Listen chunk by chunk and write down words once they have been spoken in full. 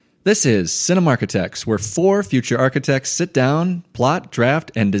This is Cinema Architects, where 4 future architects sit down, plot,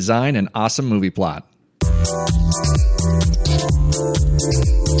 draft, and design an awesome movie plot.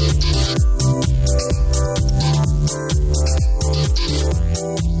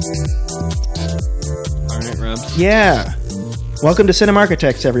 All right, Rob. Yeah. Welcome to Cinema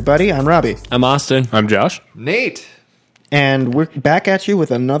Architects, everybody. I'm Robbie. I'm Austin. I'm Josh. Nate! And we're back at you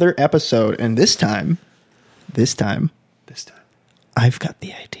with another episode. And this time, I've got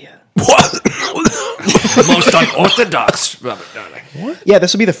the idea. Most unorthodox, Robert Darling. Yeah,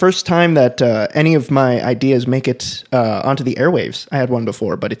 this will be the first time that any of my ideas make it onto the airwaves. I had one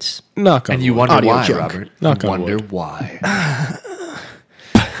before, but it's... Knock on And you wood. wonder Audio why, junk. Robert. Knock you on wonder wood. why.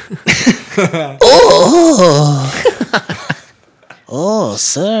 Oh,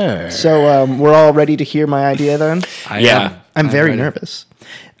 sir. So we're all ready to hear my idea then? Yeah. I'm very ready. nervous.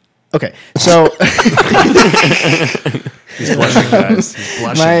 Okay, so He's blushing, guys. He's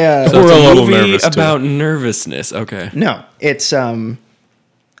blushing. my... So- We're a little movie nervous, too. about nervousness. Okay. No, it's I'm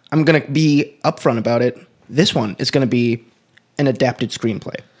gonna be upfront about it. This one is gonna be an adapted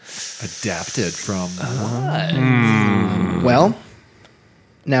screenplay. Adapted from Well,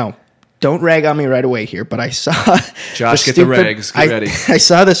 now don't rag on me right away here, but I saw Josh, get the rags. Get ready. I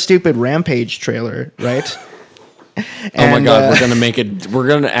saw the stupid Rampage trailer, right? Oh my God, we're gonna make it. We're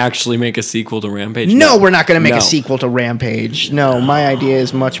gonna actually make a sequel to Rampage. No, we're not gonna make No. a sequel to Rampage. No, my idea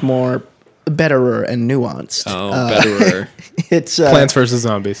is much more betterer and nuanced. Oh, betterer. It's Plants vs.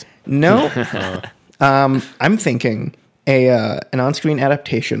 Zombies. No. I'm thinking an on-screen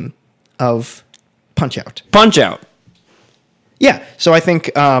adaptation of Punch-Out. Punch Out. Yeah, so I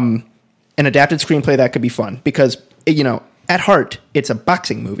think an adapted screenplay that could be fun because, you know, at heart, it's a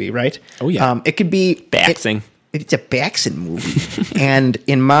boxing movie, right? Oh, yeah. It could be... Boxing. It's a boxing movie. And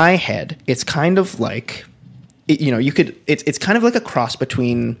in my head, it's kind of like... It's kind of like a cross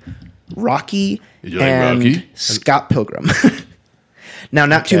between Rocky and Rocky? Scott Pilgrim. Now,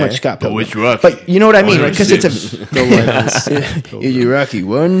 not too Okay. much Scott Pilgrim. which Rocky? But you know what I mean, right? Because it's a... Go Is it Rocky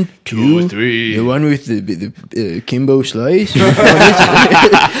 1, 2, 3. the one with the Kimbo Slice?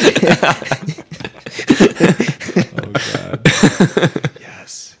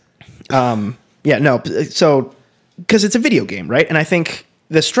 Yes. Yeah, no. So, because it's a video game, right? And I think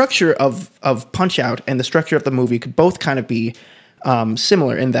the structure of Punch Out and the structure of the movie could both kind of be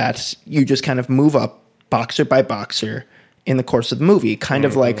similar in that you just kind of move up boxer by boxer in the course of the movie, kind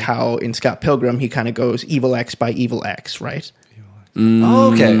of like how in Scott Pilgrim he kind of goes evil X by evil X, right?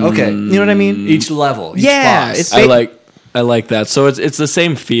 Oh, okay. You know what I mean? Each level. Each Yeah, boss. it's- I like that. So it's the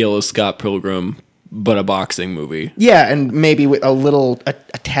same feel as Scott Pilgrim, but a boxing movie. Yeah, and maybe with a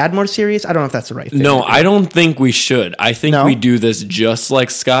tad more serious. I don't know if that's the right thing. No, I don't think we should. I think No? we do this just like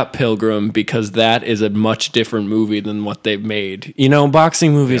Scott Pilgrim because that is a much different movie than what they've made. You know,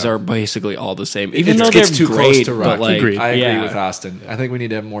 boxing movies are basically all the same, even though it they're gets too great. close to but Rocky. like, Agreed. I agree yeah. with Austin. I think we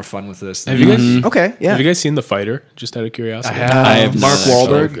need to have more fun with this. Have you guys? Okay, yeah. Have you guys seen The Fighter? Just out of curiosity. I have Mark not.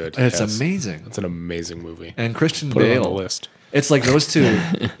 Wahlberg. So good. It's Yes. amazing. It's an amazing movie. And Christian Put it on Bale. the list. It's like those two.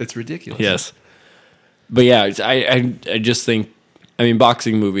 It's ridiculous. Yes, but yeah, I just think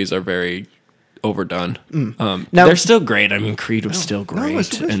boxing movies are very overdone. Now- They're still great. I mean, Creed was still great,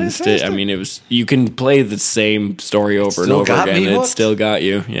 it's and fantastic. it was. You can play the same story over and still over got again. me And it hooked. still got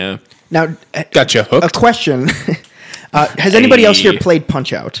you. Yeah. Now, Gotcha a hooked. question. Has anybody else here Hey. played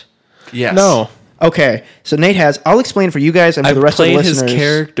Punch-Out? Yes. No. Okay, so Nate has. I'll explain for you guys and for I the rest of the played his listeners.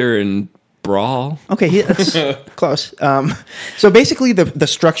 character in Brawl. Okay, that's close. So basically, the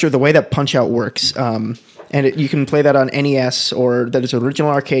structure, the way that Punch-Out works, you can play that on NES or that is an original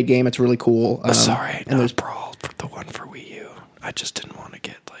arcade game. It's really cool. Sorry, and there's Brawl, the one for Wii U. I just didn't want to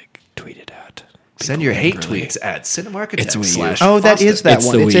get tweeted at. Send your hate Really- tweets at Cinemarketech It's Wii U. / oh, that is that It's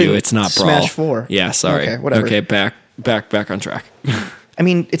one. the Wii U. in It's not Brawl. Smash 4. Yeah, sorry. Okay, whatever. Okay, back on track. I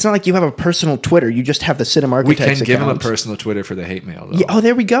mean, it's not like you have a personal Twitter. You just have the Cinema We can Architects give him a account. personal Twitter for the hate mail, though. Yeah, oh,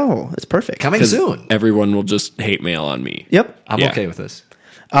 there we go. That's perfect. Coming soon. Everyone will just hate mail on me. Yep. I'm Yeah. okay with this.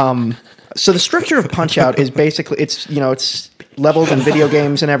 So the structure of Punch-Out is basically it's levels and video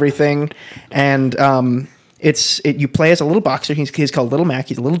games and everything, and you play as a little boxer. He's called Little Mac.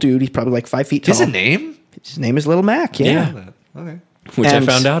 He's a little dude. He's probably like 5 feet tall. His name? His name is Little Mac. Yeah. Yeah. Okay. Which And-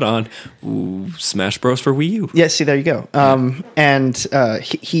 I found out on Smash Bros. For Wii U. Yeah. See, there you go.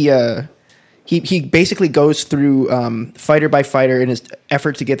 He basically goes through fighter by fighter in his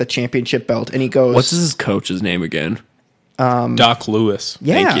effort to get the championship belt, and he goes. What's his coach's name again? Doc Lewis.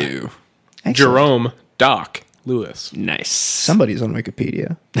 Yeah. Thank you. Excellent. Jerome Doc Lewis. Nice. Somebody's on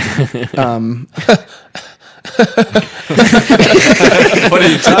Wikipedia. What are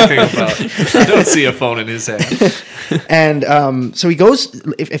you talking about? I don't see a phone in his hand. And so he goes.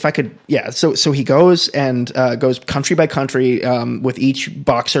 If I could, yeah. So he goes and goes country by country with each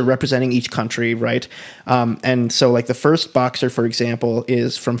boxer representing each country, right? And so like the first boxer, for example,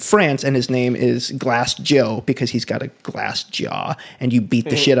 is from France, and his name is Glass Joe because he's got a glass jaw, and you beat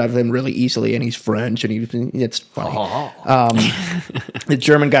the shit out of him really easily, and he's French, and it's funny. The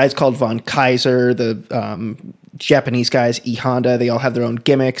German guy's called Von Kaiser. The Japanese guys, E Honda. They all have their own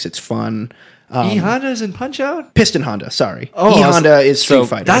gimmicks. It's fun. E Honda's in Punch Out? Piston Honda, sorry. Oh, E Honda is Street so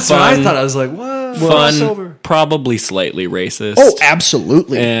Fighter. That's what I thought. I was like, what? Fun, Crossover. probably slightly racist. Oh,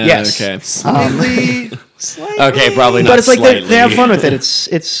 absolutely. Yeah, Yes. okay. Slightly. Okay, probably not. But it's like slightly. they have fun with it. It's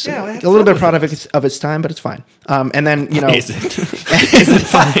Yeah, they have a little fun bit proud of its time, but it's fine. And then Is it? is it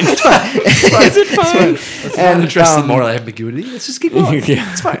fine? It's fine. Is it fine? And interested in moral ambiguity. Let's just keep going.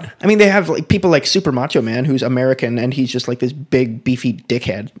 Yeah. It's fine. I mean, they have like people like Super Macho Man, who's American, and he's just like this big beefy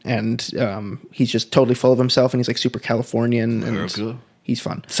dickhead, and he's just totally full of himself, and he's like super Californian, and cool. he's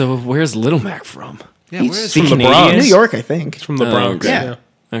fun. So where's Little Mac from? Yeah, He's where is from he? the Bronx. Canadian? New York, I think. From the Bronx. okay.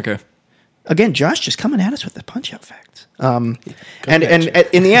 Yeah. Okay. Again, Josh just coming at us with the Punch Out facts. And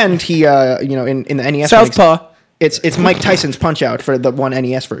in the end, he in the NES Southpaw. it's Mike Tyson's Punch Out for the one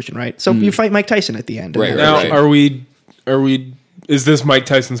NES version, right? So you fight Mike Tyson at the end. Right, Now, right. are we? Is this Mike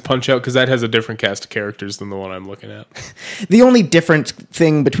Tyson's Punch Out? Because that has a different cast of characters than the one I'm looking at. The only different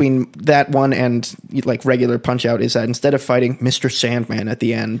thing between that one and like regular Punch Out is that instead of fighting Mr. Sandman at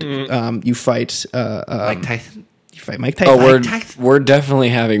the end, you fight Mike Tyson? You fight Mike Tyson. Oh, we're definitely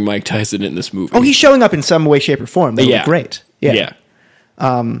having Mike Tyson in this movie. Oh, he's showing up in some way, shape, or form. That would Yeah. be great. Yeah.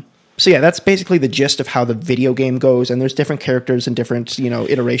 So yeah, that's basically the gist of how the video game goes, and there's different characters and different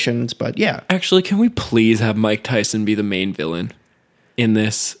iterations. But yeah, Actually, can we please have Mike Tyson be the main villain in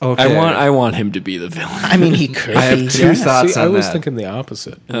this? Okay. I want him to be the villain. I mean he could. I have be, two yes. thoughts See, on I was that. thinking the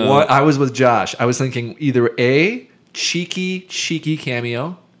opposite. What I was with Josh. I was thinking either A, cheeky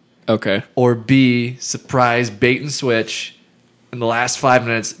cameo, Okay. or B, surprise bait and switch in the last 5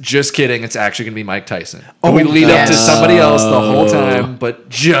 minutes. Just kidding, it's actually going to be Mike Tyson. And we lead up to yes. somebody else the whole time, but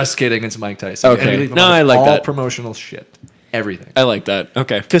just kidding, it's Mike Tyson. Okay. And we leave him No, with I like all that. promotional shit. Everything. I like that.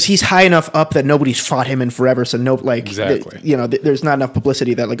 Okay. Because he's high enough up that nobody's fought him in forever, so Exactly. there's not enough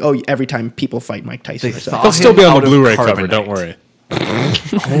publicity that like every time people fight Mike Tyson They or thought- something. He'll still be on out the of Blu-ray Carbonite. cover. Don't worry.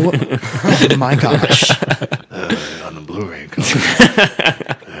 Oh my gosh! On the Blu-ray cover.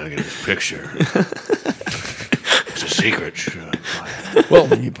 I gotta get this picture. It's a secret.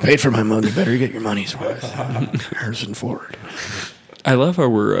 You paid for my mug. You better get your money's worth. Harrison Ford. I love how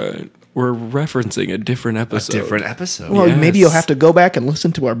we're referencing a different episode. Different episode. Well, Yes. maybe you'll have to go back and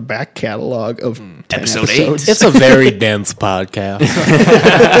listen to our back catalog of 10 Episode episodes. It's a very dense podcast.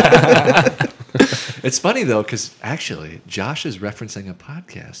 It's funny, though, because actually, Josh is referencing a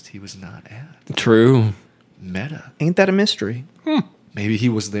podcast he was not at. True. Meta. Ain't that a mystery? Maybe he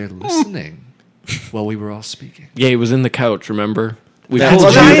was there listening while we were all speaking. Yeah, he was in the couch. Remember? We That's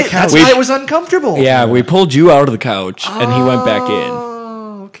pulled why- you. that's why it was uncomfortable. Yeah, we pulled you out of the couch, and he went back in.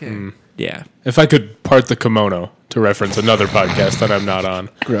 Oh, okay. Yeah. If I could part the kimono to reference another podcast that I'm not on.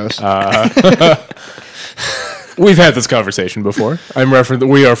 Gross. We've had this conversation before.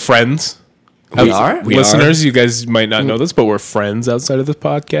 We are friends. We are? We Listeners, you guys might not know this, but we're friends outside of this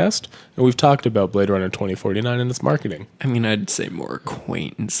podcast. And we've talked about Blade Runner 2049 and its marketing. I mean, I'd say more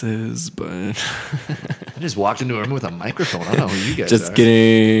acquaintances, but I just walked into a room with a microphone. I don't know who you guys just are.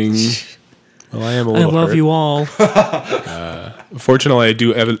 kidding. Well, I am a I little love hurt. you all. Fortunately, I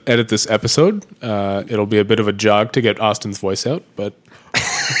do edit this episode. It'll be a bit of a jog to get Austin's voice out, but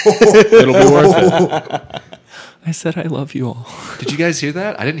it'll be worth it. I said I love you all. Did you guys hear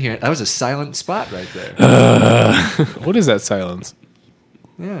that? I didn't hear it. That was a silent spot right there. What is that silence?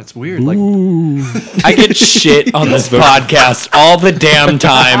 Yeah, it's weird. Like I get shit on this podcast all the damn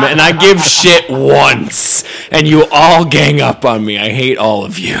time, and I give shit once, and you all gang up on me. I hate all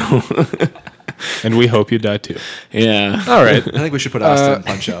of you. And we hope you die too. Yeah. All right. I think we should put Austin in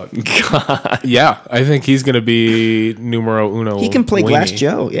Punch Out. Yeah, I think he's going to be numero uno. he can play Glass weenie.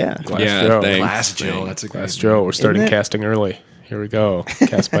 Joe, yeah. Glass Yeah, Joe. thanks. Glass Joe. That's a great Glass Joe. We're starting Isn't it? casting early. Here we go.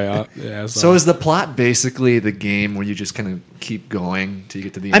 Cast by Aslan. So is the plot basically the game where you just kind of keep going till you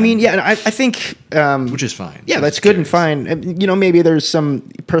get to the end? I mean, yeah, and I think Which is fine. yeah, I'm that's just good and curious. fine. Maybe there's some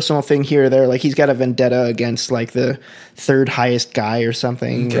personal thing here or there. Like he's got a vendetta against like the third highest guy or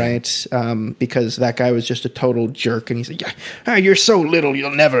something, right? Because that guy was just a total jerk, and he's like, "Yeah, you're so little,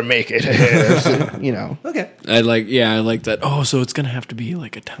 you'll never make it." So, Okay. I like that. Oh, so it's gonna have to be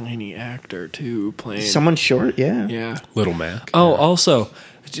like a tiny actor too playing. someone short, yeah. Yeah. Little Mac. Oh, also,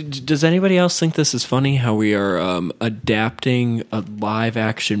 Does anybody else think this is funny? How we are adapting a live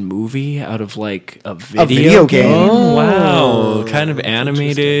action movie out of like a video game? Oh, wow, kind of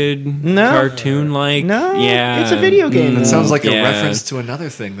animated, cartoon like. No, yeah, it's a video game. That sounds like a Yeah. reference to another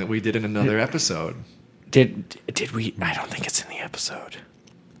thing that we did in another episode. Did we? I don't think it's in the episode.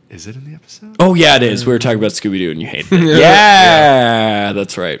 Is it in the episode? Oh yeah, it is. We were talking about Scooby Doo, and you hated it. Yeah,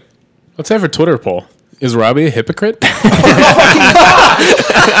 that's right. Let's have a Twitter poll. Is Robbie a hypocrite?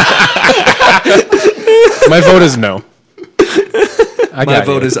 My vote is no. My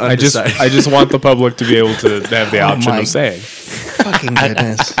vote is undecided. I just want the public to be able to have the option my- of saying. Fucking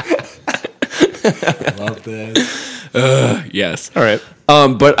goodness. Love this. Yes. All right.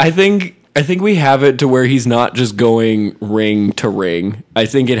 But I think we have it to where he's not just going ring to ring. I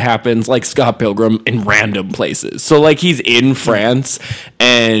think it happens like Scott Pilgrim in random places. So like he's in France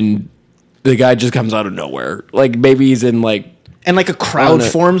and the guy just comes out of nowhere. Like maybe he's in like And like a crowd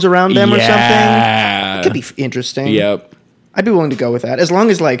forms around them or something. Yeah. It could be interesting. Yep. I'd be willing to go with that. As long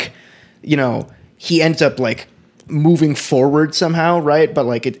as like, he ends up like moving forward somehow, right? But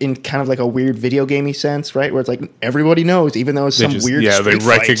like in kind of like a weird video gamey sense, right? Where it's like everybody knows, even though it's some weird they street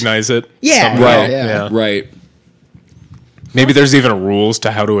fight. recognize it. Yeah, somehow. Right. yeah. Right. Maybe there's even rules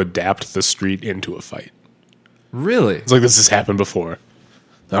to how to adapt the street into a fight. Really? It's like this has happened before.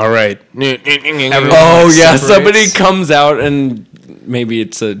 All right. Oh yeah, separates. somebody comes out and maybe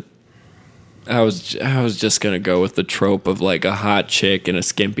it's a. I was just gonna go with the trope of like a hot chick in a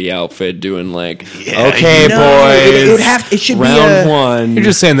skimpy outfit doing like, okay, No, boys, it should be round one. You're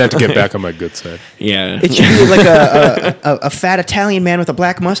just saying that to get back on my good side. Yeah, It should be like a fat Italian man with a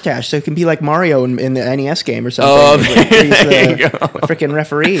black mustache, so it can be like Mario in the NES game or something. Oh, where he's there you go. freaking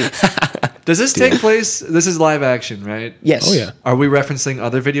referee. Does this take place? This is live action, right? Yes. Oh, yeah. Are we referencing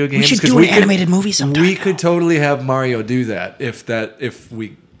other video games? We should 'Cause do an animated movie sometime. We could totally have Mario do that if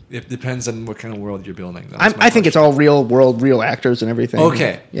it depends on what kind of world you're building. I think it's all real world, real actors and everything.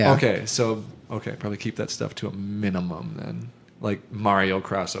 okay. Yeah. Okay. So probably keep that stuff to a minimum then. Like Mario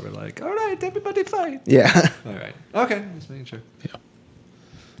crossover. Like, all right, everybody fight. Yeah. All right. Okay. Just making sure.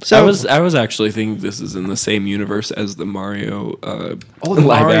 So I was actually thinking this is in the same universe as the Mario. The live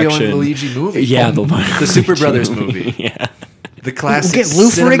Mario action. and Luigi movie. Yeah, the the Super Brothers movie. Yeah. The we'll classic. get Lou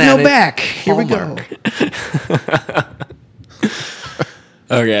Ferrigno cinematic back. Here we go. Hallmark.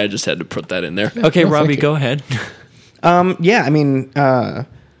 Okay, I just had to put that in there. Okay, Robbie, go ahead. Yeah, I mean, I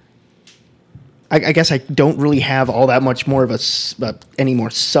guess I don't really have all that much more of any more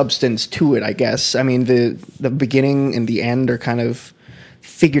substance to it. I guess. I mean, the beginning and the end are kind of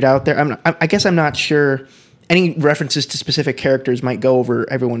figured out there. I guess I'm not sure. Any references to specific characters might go over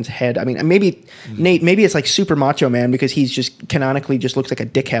everyone's head. I mean, maybe Nate. Maybe it's like Super Macho Man because he's just canonically just looks like a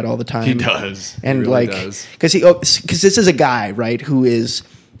dickhead all the time. He does. He and really like does. because this is a guy, right, who is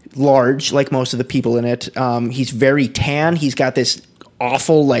large like most of the people in it. He's very tan. He's got this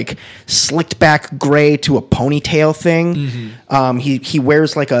awful like slicked back gray to a ponytail thing. Mm-hmm. He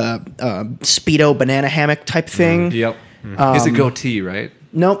wears like a Speedo banana hammock type thing. Yep. He's a goatee, right?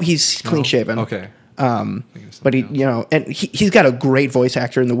 Nope, he's clean shaven. Okay. But and he's got a great voice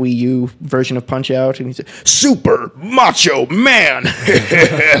actor in the Wii U version of Punch Out, and he's a super macho man.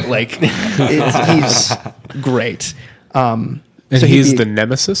 Like he's great. And so he's the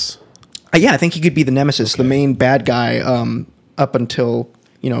nemesis? yeah, I think he could be the nemesis, the main bad guy, up until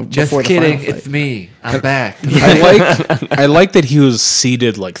Just before the kidding. final fight. It's me. I'm back. I like that he was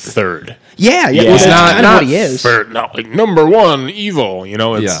seated like third. Yeah, Yeah. well, He's that's kind of what he is. Not like number one evil.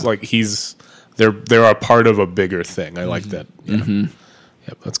 It's Yeah. like they're a part of a bigger thing. I like that. Yeah.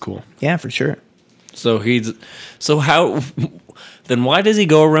 Yep, that's cool. Yeah, for sure. So how then why does he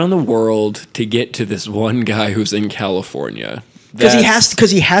go around the world to get to this one guy who's in California? Because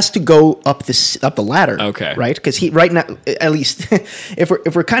he has to go up the ladder. Okay. Right? Because he right now, at least if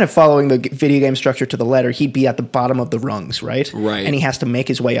we're kind of following the video game structure to the letter, he'd be at the bottom of the rungs, right? Right. And he has to make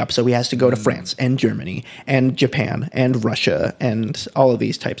his way up, so he has to go to France and Germany and Japan and Russia and all of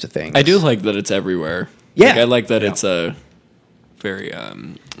these types of things. I do like that it's everywhere. Yeah. Like, I like that it's a very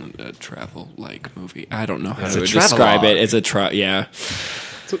travel like movie. I don't know how It's to a describe travelogue. it. It's a yeah.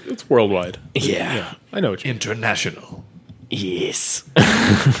 It's worldwide. Yeah. I know what you mean. International. Yes.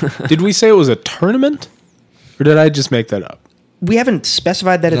 Did we say it was a tournament? Or did I just make that up? We haven't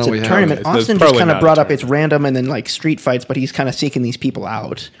specified that it's No, we a haven't. tournament. That's Austin just probably kind of not a brought up it's tournament. random and then like street fights, but he's kind of seeking these people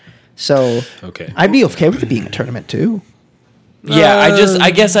out. So Okay. I'd be okay with it being a tournament too. Yeah,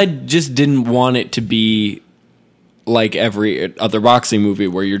 I guess I just didn't want it to be like every other boxing movie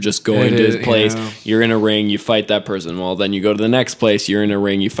where you're just going It to is, a place, yeah. you're in a ring, you fight that person. Well, then you go to the next place, you're in a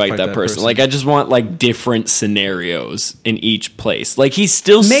ring, you fight that person. Like, I just want like different scenarios in each place. Like, he's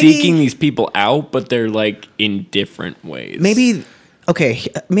still Maybe- seeking these people out, but they're like in different ways. Maybe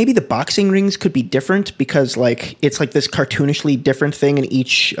maybe the boxing rings could be different because like it's like this cartoonishly different thing in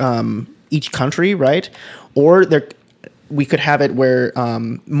each country, right? Or we could have it where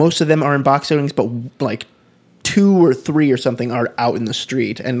most of them are in boxing rings, but like 2 or 3 or something are out in the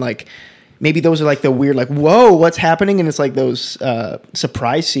street, and like maybe those are like the weird like whoa, what's happening? And it's like those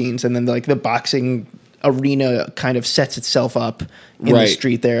surprise scenes, and then like the boxing arena kind of sets itself up in the Right.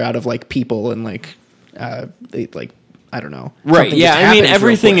 street there out of like people and like I don't know. Right, Something yeah. just I mean, happens real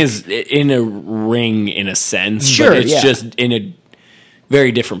everything quick. is in a ring in a sense, Sure, but it's yeah. just in a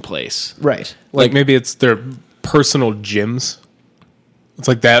very different place. Right. Like maybe it's their personal gyms. It's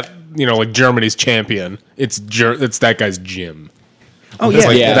like that, like Germany's champion. It's that guy's gym. Oh It's yeah,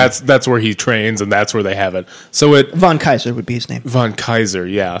 like yeah. that's where he trains and that's where they have it. So it Von Kaiser would be his name. Von Kaiser,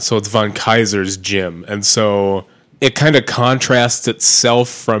 yeah. So it's Von Kaiser's gym. And so it kind of contrasts itself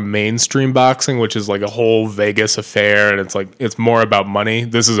from mainstream boxing, which is like a whole Vegas affair, and it's like it's more about money.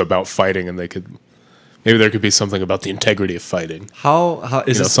 This is about fighting, and maybe there could be something about the integrity of fighting. How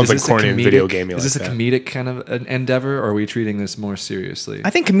is this something is this corny a and comedic, video gamey Is this like a that. comedic kind of an endeavor, or are we treating this more seriously?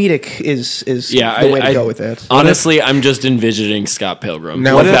 I think comedic is Yeah, the way to go with it. Honestly, I'm just envisioning Scott Pilgrim.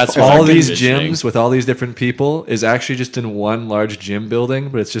 Now, What Like, if that's what all I'm these envisioning. gyms with all these different people is actually just in one large gym building,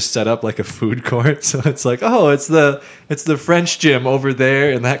 but it's just set up like a food court? So it's like, oh, it's the French gym over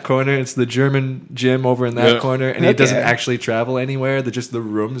there in that corner. It's the German gym over in that Yeah. corner, and it doesn't Okay. actually travel anywhere. The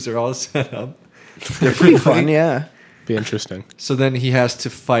rooms are all set up. They're pretty fun, yeah. Be interesting. So then he has to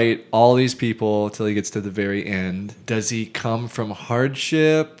fight all these people till he gets to the very end. Does he come from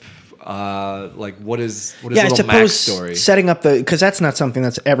hardship? Like what is Yeah, I little suppose Mac's story? setting up because that's not something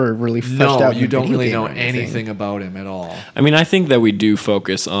that's ever really fleshed No, out. in you a don't video really game know or anything about him at all. I mean, I think that we do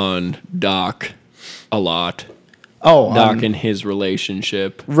focus on Doc a lot. Oh, Doc and his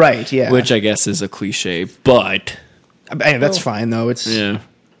relationship, right, yeah. which I guess is a cliche, but That's fine though. It's yeah.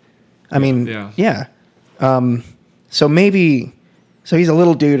 I mean, Yeah. yeah. So he's a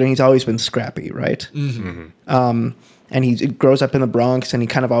little dude and he's always been scrappy, right? Mm-hmm. And he grows up in the Bronx and he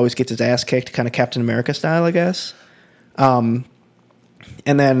kind of always gets his ass kicked, kind of Captain America style, I guess. And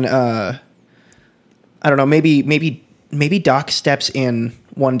then I don't know, maybe Doc steps in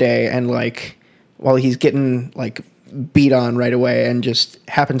one day and like while he's getting like beat on right away and just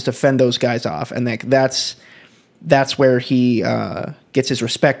happens to fend those guys off, and that's where he gets his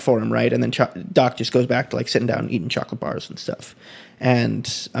respect for him, right? And then Doc just goes back to like sitting down and eating chocolate bars and stuff.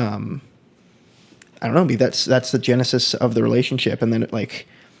 And I don't know, maybe that's the genesis of the relationship. And then like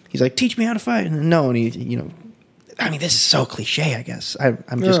he's like, "Teach me how to fight." And then, no, and he, I mean, this is so cliche. I guess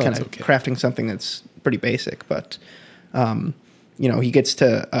I'm just kind it's of okay. crafting something that's pretty basic, but he gets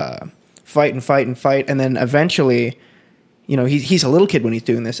to fight and fight and fight, and then eventually, he's a little kid when he's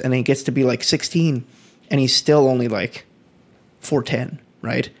doing this, and then he gets to be like 16. And he's still only like 4'10",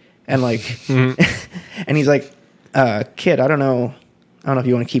 right? And like, and he's like, "Kid, I don't know if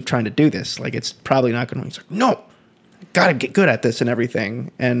you want to keep trying to do this. Like, it's probably not going to." He's like, "No, gotta get good at this and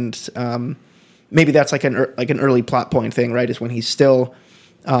everything." And maybe that's like an early plot point thing, right? Is when he's still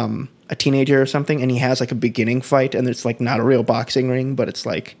a teenager or something, and he has like a beginning fight, and it's like not a real boxing ring, but it's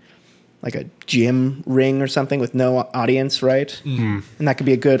like a gym ring or something with no audience, right? And that could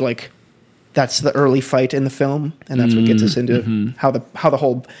be a good like. That's the early fight in the film, and that's what gets us into how the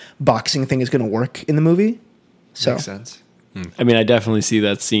whole boxing thing is going to work in the movie. So Makes sense. I mean, I definitely see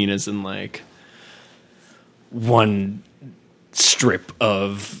that scene as in like one strip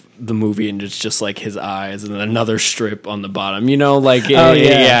of the movie, and it's just like his eyes, and then another strip on the bottom.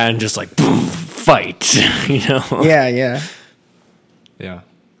 yeah. And just like boom, fight. yeah. Yeah,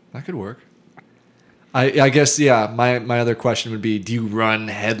 that could work. I guess, yeah, my other question would be, do you run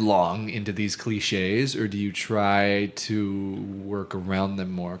headlong into these cliches, or do you try to work around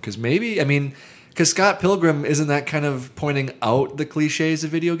them more? Because Scott Pilgrim, isn't that kind of pointing out the cliches of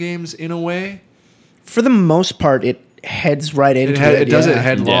video games in a way? For the most part, it heads right into it. It does it yeah.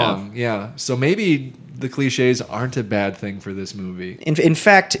 headlong, yeah. So maybe the cliches aren't a bad thing for this movie. In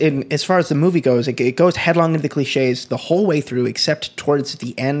fact, as far as the movie goes, it goes headlong into the cliches the whole way through, except towards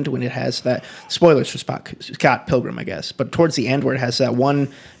the end when it has that spoilers for Scott Pilgrim, I guess. But towards the end where it has that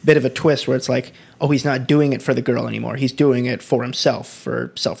one bit of a twist where it's like, oh, he's not doing it for the girl anymore. He's doing it for himself,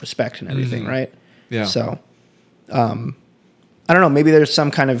 for self-respect and everything, right? Yeah. So, I don't know. Maybe there's some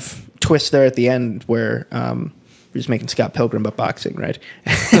kind of twist there at the end where we're just making Scott Pilgrim but boxing, right?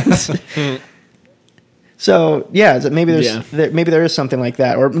 So yeah, maybe there's Yeah. maybe there is something like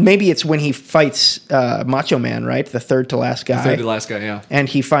that, or maybe it's when he fights Macho Man, right, the third to last guy, Third to last guy, yeah. and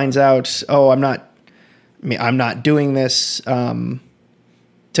he finds out, oh, I'm not doing this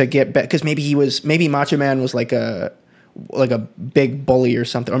to get back, because maybe Macho Man was like a big bully or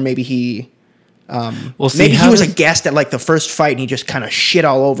something, or maybe he. Well, see, Maybe he how was a does- guest at like the first fight and he just kind of shit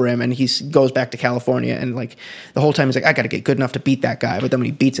all over him, and he goes back to California, and like the whole time he's like, I got to get good enough to beat that guy. But then when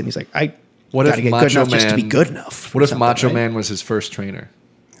he beats him, he's like, I What got if to get good Macho enough just to be Man- good enough. What or if something, Macho right? Man was his first trainer?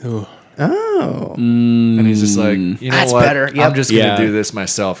 Oh, And he's just like, you know That's what? better, yep. I'm just gonna Yeah. do this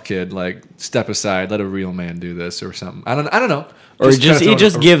myself, kid. Like, step aside, let a real man do this or something. I don't know. Or Just just kinda he throwing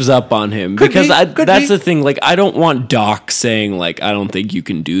just a- gives up on him Could because be, could that's be. the thing. Like, I don't want Doc saying like, I don't think you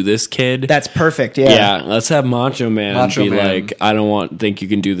can do this, kid. that's perfect. Yeah. yeah, let's have Macho Man Macho be Man. like, I don't think you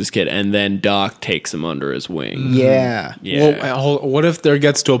can do this, kid, and then Doc takes him under his wing. Yeah. Yeah, Well, what if there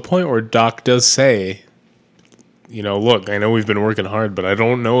gets to a point where Doc does say, you know, look, I know we've been working hard, but I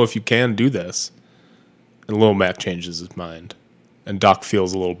don't know if you can do this. And Lil Mac changes his mind. And Doc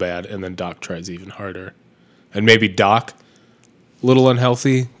feels a little bad, and then Doc tries even harder. And maybe Doc, little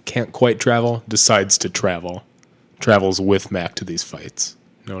unhealthy, can't quite travel, decides to travel. Travels with Mac to these fights.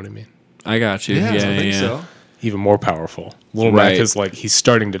 Know what I mean? I got you. Yeah, Yeah, I think yeah. so. Even more powerful. Lil Right. Mac is like, he's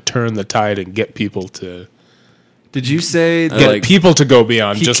starting to turn the tide and get people to Did you say I that like- people to go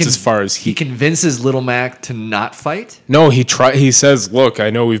beyond he just con- as far as he convinces Little Mac to not fight? No, he says, "Look, I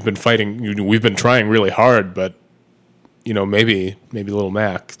know we've been fighting. We've been trying really hard, but you know, maybe Little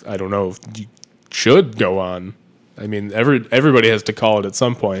Mac. I don't know if you should go on. I mean, everybody has to call it at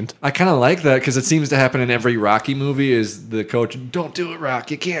some point. I kind of like that because it seems to happen in every Rocky movie. Is the coach, don't do it,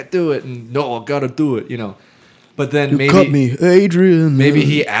 Rock, you can't do it, and no, I gotta do it, you know. But then maybe Adrian. maybe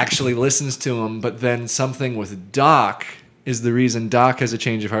he actually listens to him. But then something with Doc is the reason Doc has a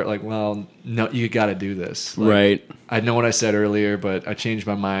change of heart. Like, well, no, you got to do this. Like, Right. I know what I said earlier, but I changed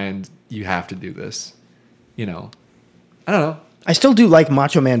my mind. You have to do this. You know, I don't know. I still do like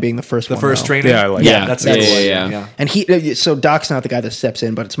Macho Man being the first The one. first though. trainer. Yeah, I like Yeah, that's yeah, a good yeah, one, yeah. And so Doc's not the guy that steps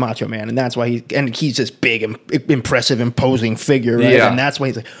in, but it's Macho Man, and that's why he's this big, impressive, imposing figure, right? Yeah. And that's why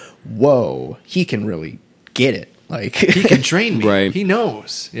he's like, whoa, he can really get it. Like, He can train me. Right. He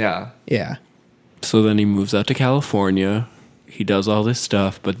knows. Yeah. yeah, So then he moves out to California. He does all this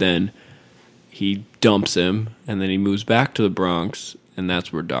stuff, but then he dumps him, and then he moves back to the Bronx, and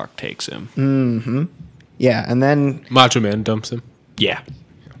that's where Doc takes him. yeah, and then Macho Man dumps him. Yeah.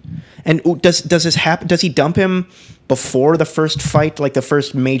 and does this happen? Does he dump him before the first fight, like the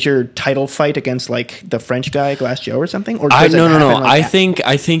first major title fight against like the French guy Glass Joe or something? Or does it No. happen like that?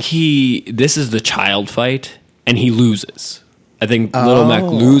 I think this is the child fight, and he loses. I think Little Mac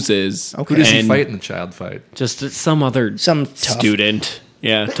loses. Okay. Who does he and fight in the child fight? Just some other Some tough- student.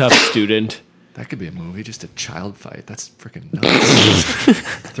 Yeah, tough student. That could be a movie, just a child fight. That's freaking nuts.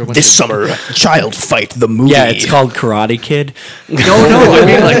 Throw a bunch This of- summer, Child Fight the movie. Yeah, it's called Karate Kid. No, I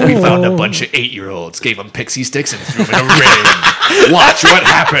mean like we found a bunch of 8-year-olds, gave them pixie sticks, and threw them in a ring. Watch what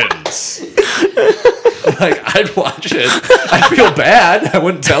happens. Like I'd watch it. I'd feel bad. I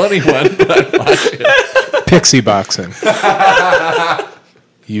wouldn't tell anyone, but I'd watch it. Pixie boxing.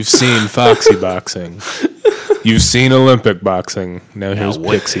 You've seen Foxy boxing. You've seen Olympic boxing. Now here's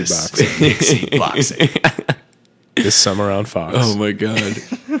Pixie boxing. Pixie boxing. This summer on Fox. Oh my god.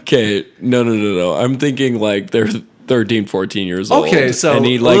 Okay, no. I'm thinking like they're 13, 14 years old. Okay, so and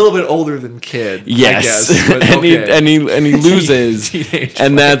he, a little bit older than kid. yes, I guess, but and okay. he loses, Teenage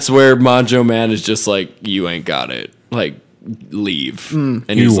and that's where Macho Man is just like, you ain't got it, like leave, and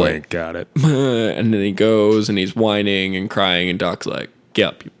he's You like, ain't got it. and then he goes and he's whining and crying, and Doc's like, get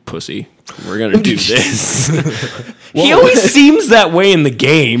up, you pussy. We're gonna do this. He always seems that way in the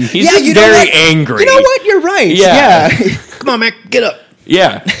game. He's just you know very what? angry. You know what? You're right. Yeah. Yeah. Come on, Mac, get up.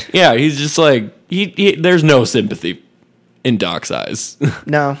 Yeah. He's just like he there's no sympathy in Doc's eyes.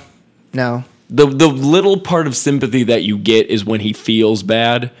 No. The little part of sympathy that you get is when he feels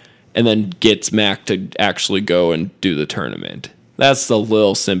bad and then gets Mac to actually go and do the tournament. That's the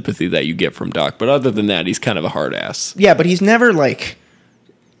little sympathy that you get from Doc. But other than that, he's kind of a hard ass. Yeah, but he's never like,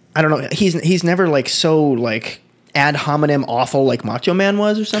 I don't know. He's never like so like ad hominem awful like Macho Man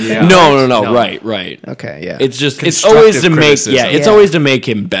was or something. Yeah. No. No. Right. Okay. Yeah. It's just it's Constructive always to make criticism. it's Yeah. always to make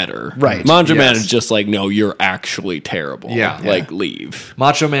him better. Right. Macho Man Yes. is just like, no, you're actually terrible. Yeah. Like leave.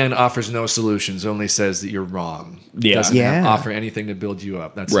 Macho Man offers no solutions, only says that you're wrong. Yeah. Doesn't Yeah. offer anything to build you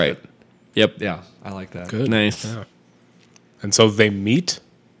up. That's Right. it. Yep. Yeah, I like that. Good. Nice. Yeah. And so they meet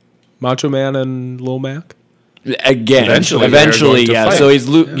Macho Man and Lil Mac. Again, Eventually eventually, they're going to yeah. fight. So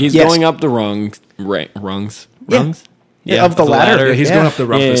he's Yes. going up the rungs. Yeah, of the ladder. Yeah, he's going up the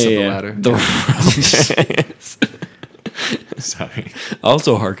roughest Yeah, of the yeah. ladder. The roughest. Sorry.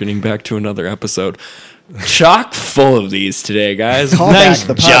 Also harkening back to another episode. Chock full of these today, guys. Call Nice back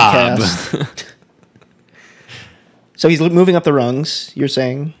the job. podcast. So he's moving up the rungs. You're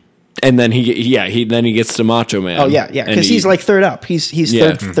saying? And then he gets to Macho Man. Oh yeah, And because he's like third up. He's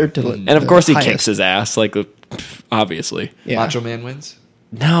Yeah. third to the and of course he highest. kicks his ass, like obviously. Yeah. Macho Man wins.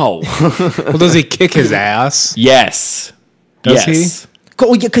 No. Well, does he kick his ass? Yes. Does yes.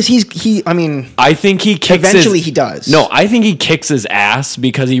 Well, yeah, because he. I mean, I think he kicks eventually his, he does. No, I think he kicks his ass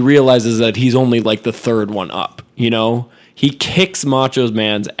because he realizes that he's only like the third one up, you know? He kicks Macho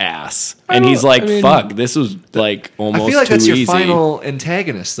Man's ass. And he's like, fuck, this was like almost I feel like too that's your easy. final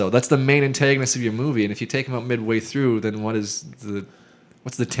antagonist, though. That's the main antagonist of your movie, and if you take him out midway through, then what's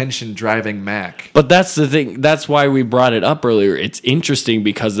the tension driving Mac? But that's the thing. That's why we brought it up earlier. It's interesting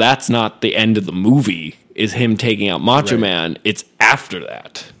because that's not the end of the movie, is him taking out Macho Man. It's after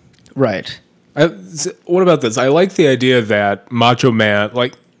that. Right. What about this? I like the idea that Macho Man,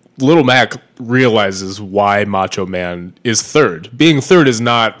 like Little Mac, realizes why Macho Man is third. Being third is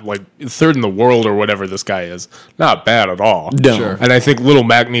not like third in the world or whatever this guy is. Not bad at all. No. Sure. And I think Little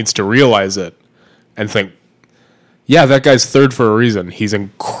Mac needs to realize it and think, yeah, that guy's third for a reason. He's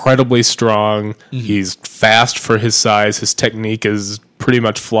incredibly strong. Mm-hmm. He's fast for his size. His technique is pretty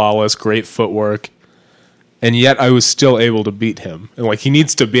much flawless. Great footwork. And yet I was still able to beat him. And like, he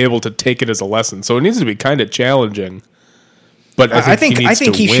needs to be able to take it as a lesson. So it needs to be kind of challenging. But I think he needs to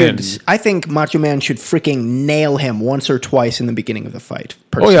win. should. I think Macho Man should freaking nail him once or twice in the beginning of the fight. Oh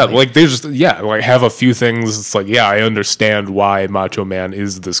Personally. yeah, like they just like have a few things. It's like, yeah, I understand why Macho Man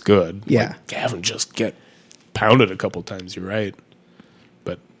is this good. Yeah. Like, have him just get pounded a couple times. You're right,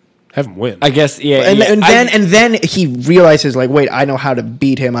 but have him win. I guess, yeah. and then he realizes, like, wait, I know how to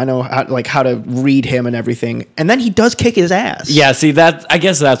beat him. I know how to read him and everything. And then he does kick his ass. Yeah, see, I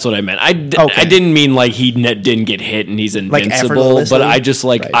guess that's what I meant. I didn't mean like he didn't get hit and he's invincible, effortlessly? but I just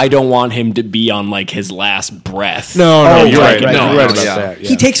like, Right. I don't want him to be on like his last breath. no, you're right, right. right, No, right. you're right about Yeah. that. Yeah.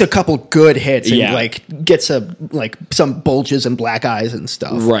 He takes a couple good hits and Yeah. like gets some bulges and black eyes and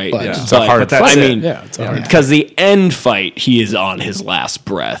stuff. Right. But, Yeah. It's a hard But that's fight. I mean, yeah, it's a hard because the end fight, he is on his last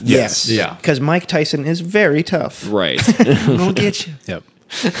breath. Yes. Yeah. Because Mike Tyson is very tough. Right. We'll get you. Yep.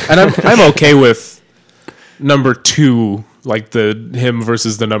 And I'm okay with number two, like him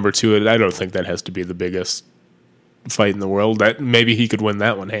versus the number two. I don't think that has to be the biggest fight in the world. That maybe he could win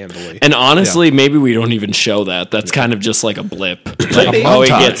that one handily. And honestly, maybe we don't even show that. That's kind of just like a blip. Like how he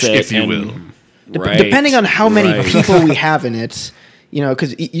gets it, if you and- will. Right. Depending on how many Right. people we have in it, you know,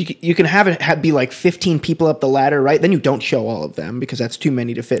 because you can have it be like 15 people up the ladder, right? Then you don't show all of them because that's too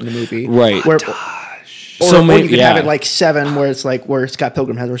many to fit in the movie. Right. Or So you can have yeah. it like 7, where it's like where Scott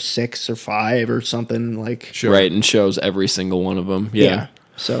Pilgrim has, or 6 or 5 or something like. Sure. Right, and shows every single one of them. Yeah.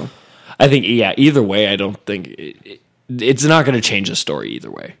 So I think, either way, I don't think it's not going to change the story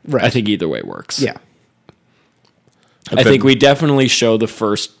either way. Right. I think either way works. yeah. I think we definitely show the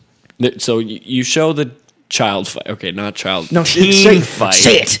first. So you show the child fight. Okay, not child. No, teen fight.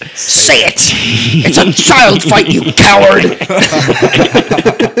 Say it. Say it. It's a child fight, you coward.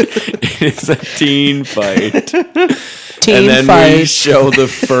 It's a teen fight. Teen And then fight. we show the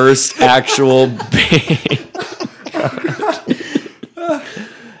first actual big.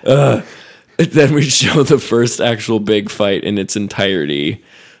 Then we show the first actual big fight in its entirety.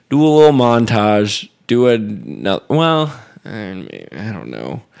 Do a little montage. I don't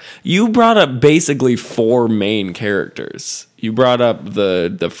know. You brought up basically 4 main characters. You brought up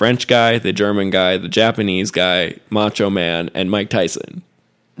the French guy, the German guy, the Japanese guy, Macho Man, and Mike Tyson.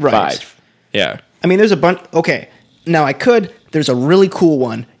 Right. 5. Yeah. I mean, there's a bunch. Okay, now there's a really cool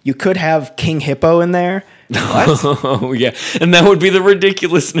one. You could have King Hippo in there. Oh, yeah. And that would be the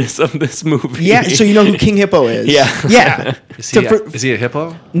ridiculousness of this movie. Yeah, so you know who King Hippo is. Yeah. Yeah. Is So he a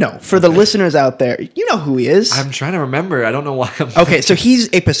hippo? no, for the listeners out there, you know who he is. I'm trying to remember. I don't know why. Okay, so he's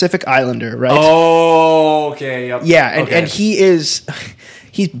a Pacific Islander, right? Oh, okay. Yep. Yeah, and, Okay. and he's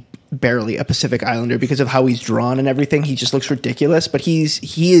barely a Pacific Islander because of how he's drawn and everything. He just looks ridiculous, but he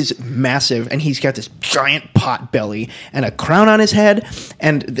is massive, and he's got this giant pot belly and a crown on his head,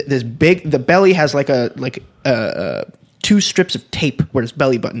 and the belly has like 2 strips of tape where his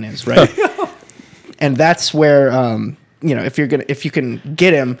belly button is, right? And that's where if you can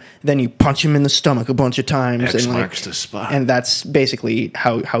get him, then you punch him in the stomach a bunch of times, X and marks the spot. and that's basically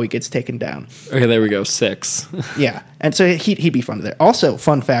how he gets taken down. Okay, there we go. 6. Yeah, and so he'd be fun there. Also,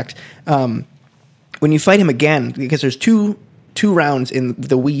 fun fact: when you fight him again, because there's two 2 rounds in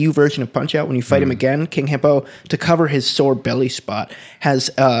the Wii U version of Punch Out. When you fight him again, King Hippo, to cover his sore belly spot, has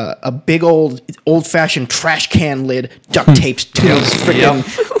a big old-fashioned trash can lid duct taped to his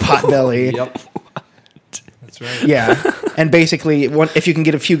freaking pot belly. Yep. That's right. Yeah, and basically, if you can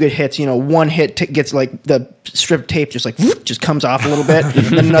get a few good hits, one hit gets like the strip tape just comes off a little bit,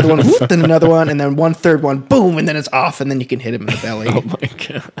 then another one, then another one, and then one third one, boom, and then it's off, and then you can hit him in the belly. Oh my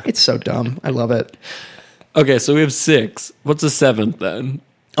god. It's so dumb. I love it. Okay, so we have 6. What's the 7th then?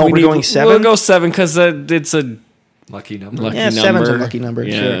 Oh, we're going 7? We'll go 7 because it's a Lucky number. lucky Yeah, number. 7's a lucky number.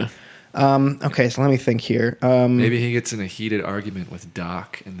 Yeah. Sure. Okay, so let me think here. Maybe he gets in a heated argument with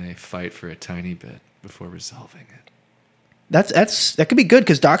Doc and they fight for a tiny bit before resolving it. That could be good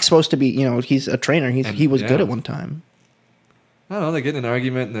because Doc's supposed to be, he's a trainer. He was good yeah. at one time. I don't know, they get in an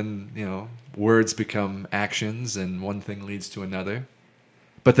argument and then, words become actions and one thing leads to another.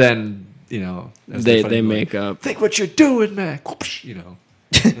 But then, as they're They fighting, make like, up. think what you're doing, man.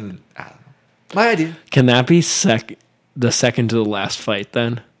 And then, I don't know. My idea. Can that be the second to the last fight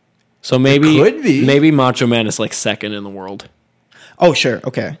then? So maybe could be. Maybe Macho Man is like second in the world, Oh, sure.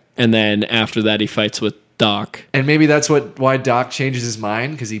 Okay. and then after that he fights with Doc. And maybe that's why Doc changes his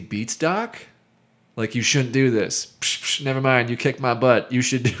mind, because he beats Doc. Like, you shouldn't do this. Psh, psh, never mind, you kicked my butt. You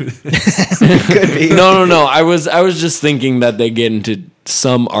should do this. Could be. No. I was just thinking that they get into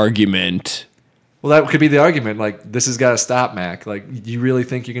some argument. Well, that could be the argument. Like, this has got to stop, Mac. Like, you really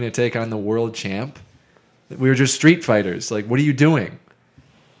think you're going to take on the world champ? We were just street fighters. Like, what are you doing?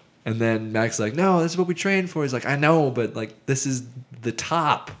 And then Mac's like, no, this is what we trained for. He's like, I know, but, like, this is the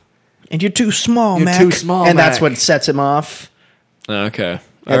top. And you're too small, You're Mac. too small, and that's Mac. what sets him off. Okay, And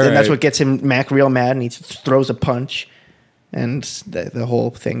all then that's right. what gets him Mac real mad, and he throws a punch, and the whole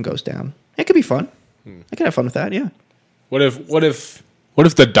thing goes down. It could be fun. I could have fun with that. Yeah. What if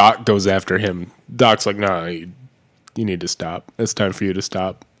the Doc goes after him? Doc's like, no, you need to stop. It's time for you to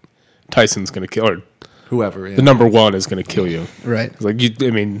stop. Tyson's gonna kill her. Whoever. Yeah. The number 1 is gonna kill you. Right. It's like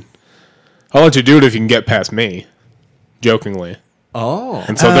I'll let you do it if you can get past me. Jokingly. Oh.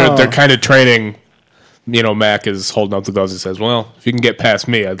 And so they're kind of training. Mac is holding up the gloves and says, well, if you can get past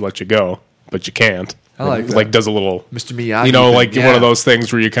me, I'd let you go, but you can't. I like that. Like does a little Mr. Miyagi. like thing, one yeah. of those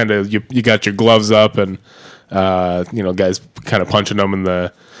things where you kind of you got your gloves up and guys kind of punching them, and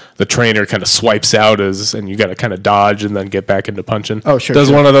the trainer kind of swipes out and you got to kind of dodge and then get back into punching. Oh, sure, Does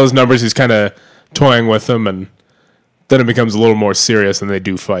sure. one of those numbers. He's kind of toying with them, and then it becomes a little more serious, and they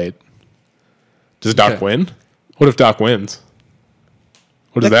do fight. Does Doc Okay. win? What if Doc wins?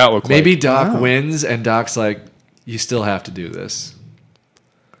 What does that look Maybe like? Doc wins, and Doc's like, you still have to do this.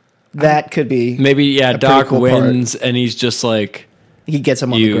 That could be. Maybe pretty Doc cool part. wins and he's just like, He gets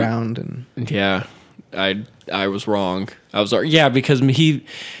him on You- the ground, and yeah, I was wrong. Because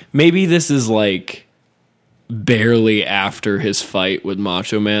maybe this is like barely after his fight with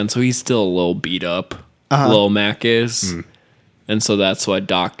Macho Man, so he's still a little beat up. Lil Mac is, and so that's why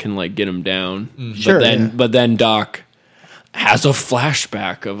Doc can like get him down. Sure, But then Doc has a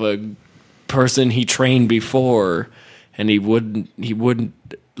flashback of a person he trained before, and he wouldn't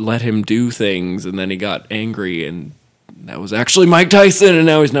let him do things, and then he got angry, and that was actually Mike Tyson, and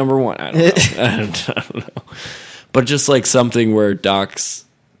now he's number 1. I don't know. I don't know. But just like something where Doc's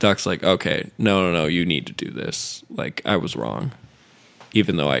like, okay, no, you need to do this. Like, I was wrong,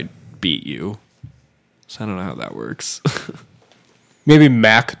 even though I beat you. So I don't know how that works. Maybe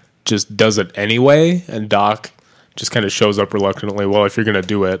Mac just does it anyway, and Doc just kind of shows up reluctantly. Well, if you're going to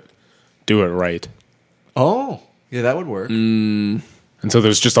do it right. Oh, yeah, that would work. And so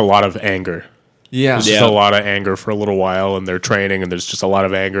there's just a lot of anger. Yeah. There's just a lot of anger for a little while, and they're training, and there's just a lot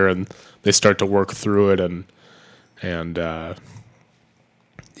of anger, and they start to work through it, and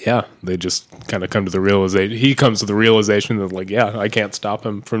they just kind of come to the realization. He comes to the realization that, like, yeah, I can't stop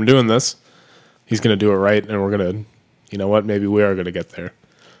him from doing this. He's going to do it right, and we're going to, you know what, maybe we are going to get there.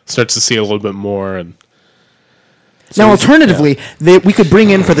 Starts to see a little bit more, and now, alternatively, we could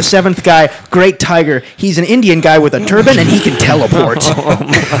bring in for the 7th guy, Great Tiger. He's an Indian guy with a turban, and he can teleport.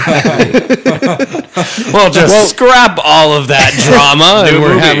 Well, just scrap all of that drama, and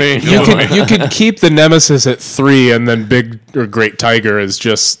we're having. you could keep the Nemesis at 3, and then Big or Great Tiger is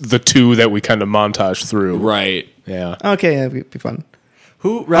just the 2 that we kind of montage through. Right. Yeah. Okay, that'd be fun.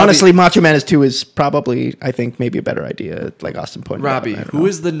 Robbie, Honestly, Macho Man is 2 is probably, I think, maybe a better idea, like Austin pointed out. Robbie, I don't who know.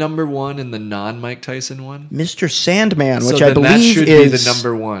 is the number 1 in the non-Mike Tyson one? Mr. Sandman, which so I then that believe should is be the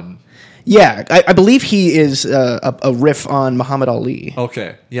number 1. Yeah, I believe he is a riff on Muhammad Ali.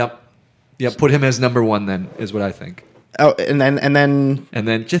 Okay. Yep. Put him as number 1 then, is what I think. Oh, and then And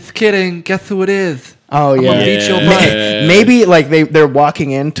then, just kidding. Guess who it is? Oh yeah, beat your Yeah. butt. Maybe like they're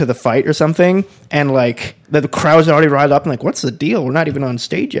walking into the fight or something, and like the crowd's already riled up, and like, what's the deal? We're not even on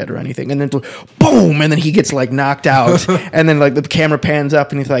stage yet or anything. And then boom, and then he gets like knocked out, and then like the camera pans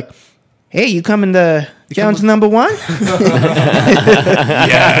up, and he's like, "Hey, you coming to challenge number one?"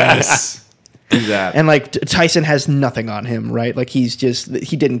 Yes. Do that. And like Tyson has nothing on him, right? Like he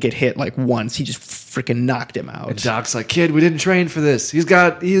didn't get hit like once. He just freaking knocked him out. And Doc's like, kid, we didn't train for this. He's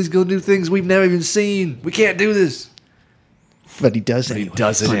going to do things we've never even seen. We can't do this. But he does He anyway.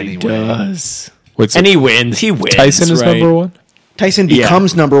 does it He anyway. does. What's And he wins. He wins. Tyson is right? number one? Tyson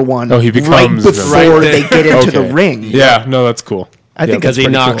becomes number one. Oh, he becomes right number before one. they get into the Okay. ring. Yeah, no, that's cool. I think Because that's he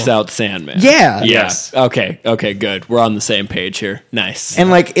pretty knocks cool. out Sandman. Yeah. Yes. Okay, good. We're on the same page here. Nice.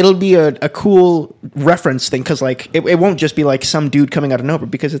 And like it'll be a cool reference thing because like it won't just be like some dude coming out of nowhere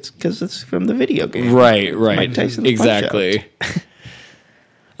because it's from the video game. right. Mike Tyson's Exactly.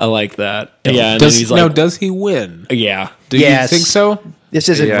 I like that. Yeah, and Does, then he's like, does he win? yeah. Do Yes. you think so? This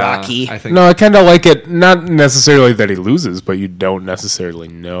isn't Yeah, Rocky. I think No, I kind of like it. Not necessarily that he loses, but you don't necessarily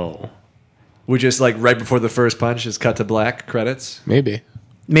know. we just like right before the first punch is cut to black credits. Maybe.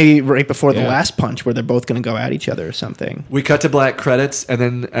 Maybe right before the Yeah. last punch where they're both going to go at each other or something. We cut to black credits, and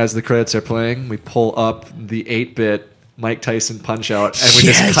then as the credits are playing, we pull up the 8-bit Mike Tyson punch out, and we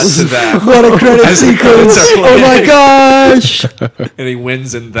Yes. just cut to that. What a credit As the credits sequence! are Oh my playing. gosh! And he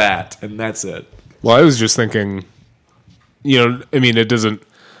wins in that, and that's it. Well, I was just thinking, I mean, it doesn't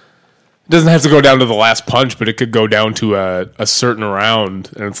have to go down to the last punch, but it could go down to a certain round,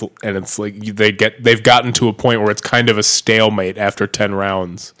 and it's like they've gotten to a point where it's kind of a stalemate after 10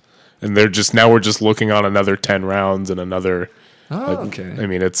 rounds, and we're just looking on another 10 rounds and another. Oh, okay. I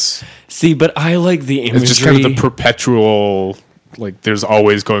mean, it's See, but I like the imagery. just kind of the perpetual. Like, there's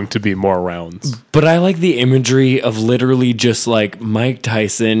always going to be more rounds. But I like the imagery of literally just like Mike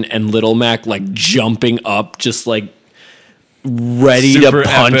Tyson and Little Mac like jumping up, just like ready Super to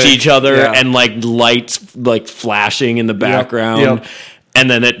punch epic. each other, Yeah. and like lights like flashing in the background. Yep. And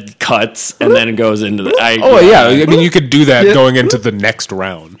then it cuts, and then it goes into the. Oh yeah, I mean, you could do that going into the next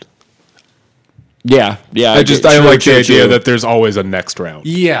round. yeah. I true, like true, the idea true. that there's always a next round.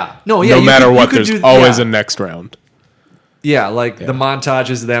 Yeah. No, yeah. No you matter could- you what, could there's do- always yeah. a next round. Yeah, like the montage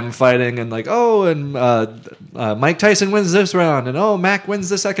is them fighting, and like, oh, and Mike Tyson wins this round, and oh, Mac wins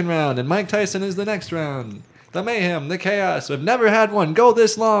the second round, and Mike Tyson is the next round. The mayhem, the chaos. We've never had one go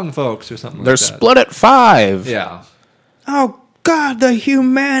this long, folks, or something They're like that. split at 5. Yeah. Oh God, the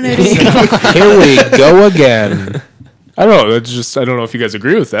humanity! Here we go again. I don't know. I don't know if you guys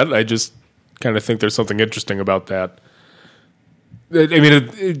agree with that. I just kind of think there's something interesting about that. I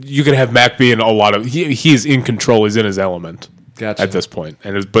mean, you could have Mac be in a lot of. He's in control. He's in his element Gotcha. at this point,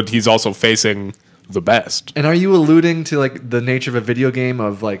 but he's also facing the best. And are you alluding to like the nature of a video game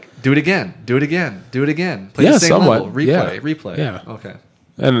of like do it again, do it again, do it again, play Yeah, the same somewhat. level, replay, Yeah. replay. Yeah. Okay.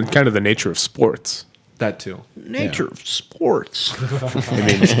 And kind of the nature of sports. That too. Nature of sports. I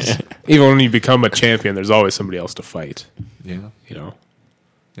mean, even when you become a champion, there's always somebody else to fight. Yeah. Yeah,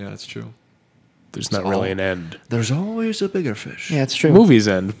 That's true. there's not really an end. There's always a bigger fish. Yeah, it's true. Movies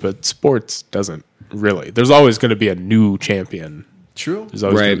end, but sports doesn't really. There's always going to be a new champion. True. There's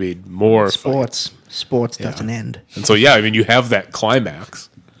always going to be more fights. Sports doesn't end. And so, yeah, I mean, you have that climax.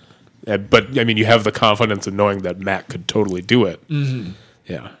 But, I mean, you have the confidence of knowing that Matt could totally do it. Mm-hmm.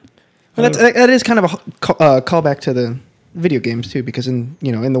 Yeah. Well, that is kind of a callback to the video games too, because in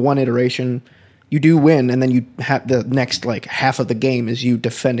the one iteration, you do win, and then you have the next like half of the game is you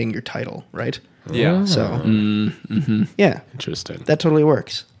defending your title, right? Yeah. So, yeah, Interesting. that totally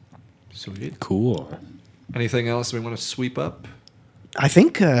works. Sweet. Cool. Anything else we want to sweep up? I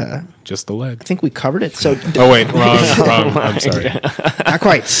think Just the leg. we covered it. So Oh, wait. Wrong. I'm sorry. not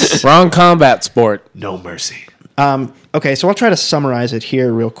quite. Wrong combat sport. No mercy. Okay, so I'll try to summarize it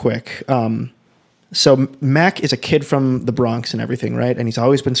here real quick. So Mac is a kid from the Bronx and everything, right? And he's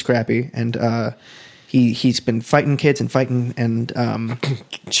always been scrappy, and he's been fighting kids and fighting and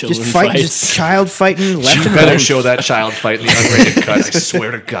Children just fighting, fights. just child fighting left You and better right. show that child fight in the unrated cut. I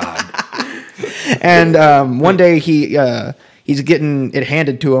swear to God. And one day he's getting it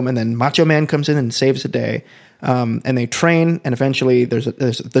handed to him, and then Macho Man comes in and saves the day. And they train, and eventually there's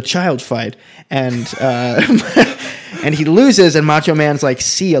the child fight, and and he loses, and Macho Man's like,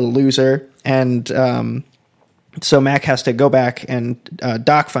 "See ya, loser," and so Mac has to go back, and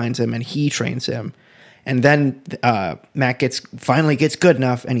Doc finds him, and he trains him, and then Mac finally gets good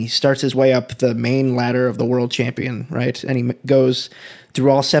enough, and he starts his way up the main ladder of the world champion, right? And he goes through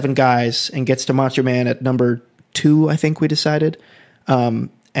all 7 guys and gets to Macho Man at number 2, I think we decided.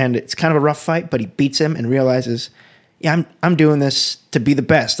 And it's kind of a rough fight, but he beats him and realizes, yeah, I'm doing this to be the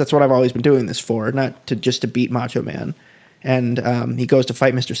best. That's what I've always been doing this for, not to beat Macho Man. And he goes to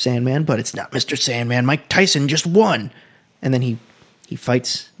fight Mr. Sandman, but it's not Mr. Sandman. Mike Tyson just won. And then he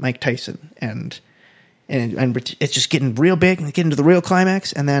fights Mike Tyson, and it's just getting real big and getting to the real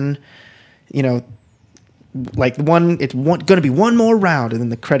climax. And then, like going to be one more round, and then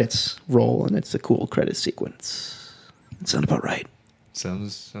the credits roll, and it's a cool credit sequence. It sounds about right.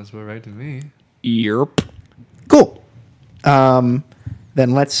 Sounds about right to me. Yerp. Cool. Then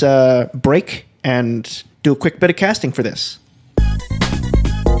let's break and do a quick bit of casting for this.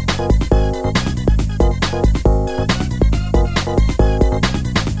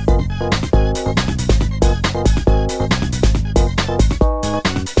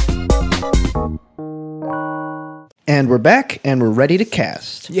 And we're back, and we're ready to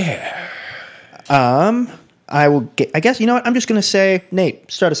cast. Yeah. I guess, you know what? I'm just going to say,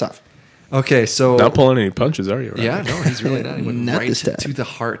 Nate, start us off. Okay, so Not pulling any punches, are you? Robbie? yeah, no, he's really not. He went Not right this time. to the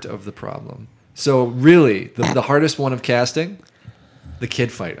heart of the problem. So really, the hardest one of casting, the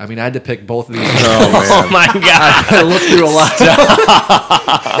kid fight. I mean, I had to pick both of these. Oh my god. I looked through a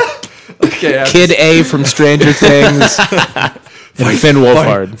lot. Okay, Kid A from Stranger Things. and Finn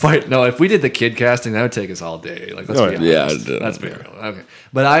Wolfhard. Fight. No, if we did the kid casting, that would take us all day. Like, let's Oh, be yeah. honest. Yeah, Let's be real. Okay.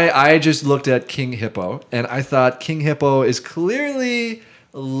 But I just looked at King Hippo, and I thought King Hippo is clearly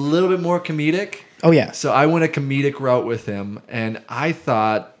a little bit more comedic. Oh, yeah. So I went a comedic route with him, and I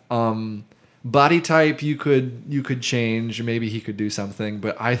thought body type you could change, or maybe he could do something.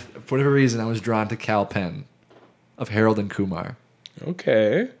 But for whatever reason, I was drawn to Cal Penn of Harold and Kumar.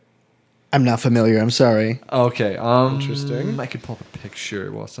 Okay. I'm not familiar. I'm sorry. Okay. Interesting. I could pull up a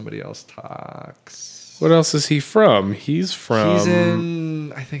picture while somebody else talks. What else is he from? He's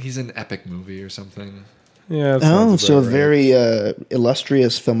from. I think he's in Epic Movie or something. Yeah. that Oh, sounds so a about right. very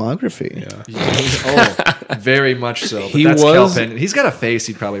illustrious filmography. Yeah. Oh, very much so. But He that's was- Cal Penn. He's got a face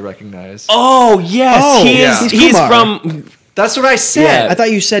you'd probably recognize. Oh yes, Oh, yeah. he's Kumar. from. That's what I said. I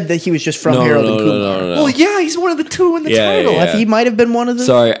thought you said that he was just from No, Harold no, and no, Kumar. no, no. Well, yeah, he's one of the two in the Yeah, title. yeah. He might have been one of them.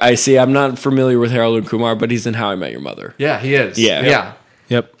 Sorry, I see. I'm not familiar with Harold and Kumar, but he's in How I Met Your Mother. Yeah, he is. Yeah. Yeah.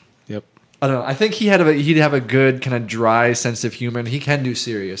 Yep. I don't know. I think he'd have a good kind of dry sense of humor, and he can do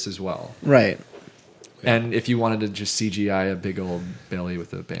serious as well. Right. And if you wanted to just CGI a big old belly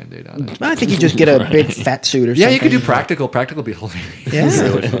with a Band-Aid on it. I think you just get a big fat suit or Yeah, something. you could do practical. Practical would be hilarious. Yeah.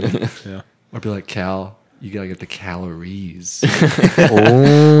 Really funny. Yeah. Or be like, Cal, you gotta get the calories.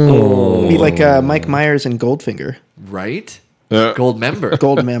 Be like Mike Myers and Goldfinger. Right? Uh, Gold member.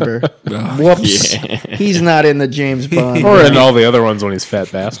 Gold member. Whoops. He's not in the James Bond. or in all the other ones when he's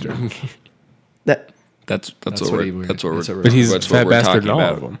Fat Bastard. That, That's That's what what we're. he- That's what that's we're. what But he's that's Fat what we're Bastard in talking all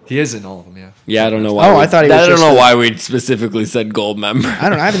about. of them. He is in all of them, yeah. Yeah, I don't know why. Oh, I thought he was I don't just know a- why we specifically said gold member. I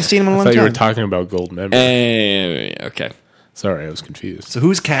don't know. I haven't seen him in a I long thought you were time. talking about Gold Member. Okay. Sorry, I was confused. So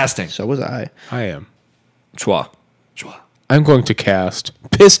who's casting? So was I. I am. Chua. I'm going to cast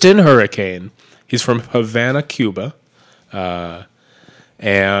Piston Hurricane. He's from Havana, Cuba.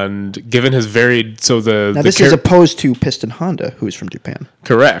 And given his varied, so the Now, the this is opposed to Piston Honda, who is from Japan.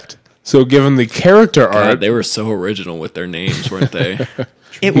 correct. So given the character God, art, they were so original with their names, weren't they?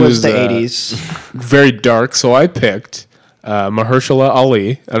 It He was was, the uh, 80s. very dark. So I picked Mahershala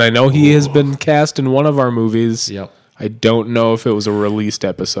Ali, and I know he has been cast in one of our movies. Yep. I don't know if it was a released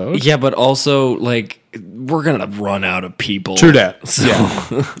episode. Yeah, but also like we're gonna run out of people. True that. So,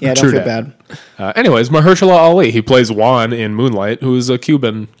 Yeah, True don't feel that. bad. Anyways, Mahershala Ali, he plays Juan in Moonlight, who is a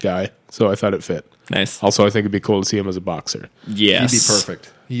Cuban guy. So I thought it fit. nice. Also, I think it'd be cool to see him as a boxer. Yes. He'd be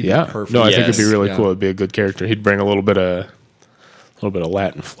perfect. He'd Yeah, be perfect. no, I think it'd be Yes. really Yeah. cool. It'd be a good character. He'd bring a little bit of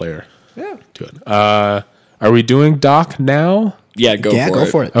Latin flair Yeah. to it. Are we doing Doc now? Yeah, go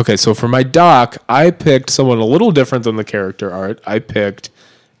for it. Okay, so for my Doc, I picked someone a little different than the character art. I picked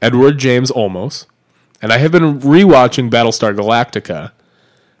Edward James Olmos, and I have been rewatching Battlestar Galactica,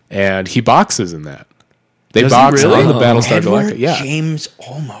 and he boxes in that. They Does he box really? on the Battlestar Edward Galactica. Yeah. James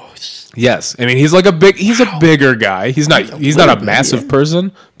almost. Yes, I mean he's like a bigger guy. He's not a massive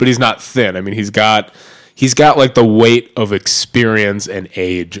person, but he's not thin. I mean he's got like the weight of experience and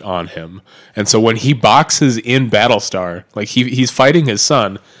age on him. And so when he boxes in Battlestar, like he's fighting his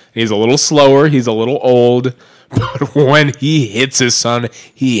son, he's a little slower, he's a little old, but when he hits his son,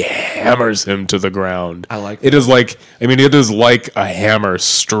 he hammers him to the ground. I like it. Is like it is like a hammer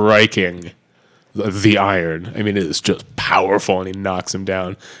striking the iron. I mean, it is just powerful, and he knocks him down.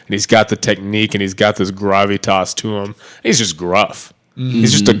 And he's got the technique, and he's got this gravitas to him. He's just gruff.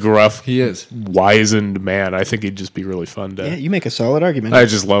 He's just a gruff, He is. wizened man. I think he'd just be really fun to. Yeah, you make a solid argument. I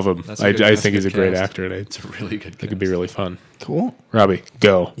just love him. That's a I good think he's a great cast. actor, and It's a really good it could be really fun. Cool. Robbie,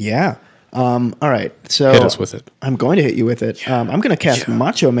 go. Yeah. All right, so Hit us with it. I'm going to hit you with it. I'm going to cast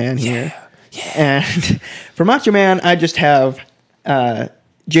Macho Man here. And for Macho Man, I just have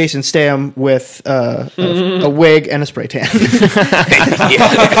Jason Statham with a wig and a spray tan.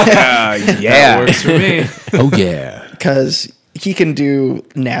 That works for me. Oh yeah. Because he can do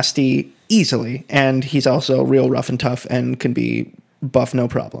nasty easily, and he's also real rough and tough and can be buff no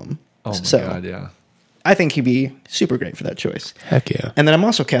problem. Oh my So, god, yeah. I think he'd be super great for that choice. Heck yeah. And then I'm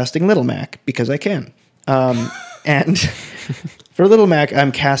also casting Little Mac because I can. And for Little Mac,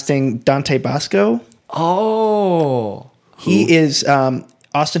 I'm casting Dante Basco. Oh. He is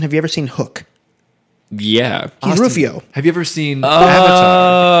Austin. Have you ever seen Hook? Yeah. He's Rufio. Have you ever seen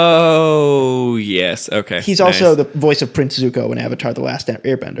Avatar? Oh, yes. Okay. He's also the voice of Prince Zuko in Avatar: The Last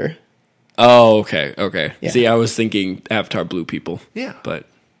Airbender. Oh, okay. Okay. Yeah. See, I was thinking Avatar Blue People. Yeah. But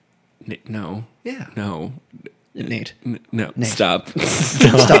no. Yeah. No. Nate, No. Nate. Stop.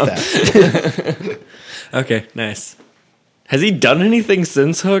 stop that. Okay. Nice. Has he done anything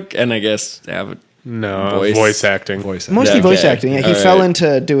since Hook? And I guess No, Voice. voice acting. Voice. Mostly Okay. voice acting. Yeah, he All fell right.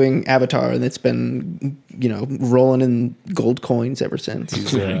 into doing Avatar, and it's been rolling in gold coins ever since.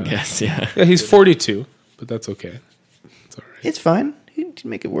 I guess, yeah. Yeah, he's 42, but that's okay. It's all right. It's fine. He'd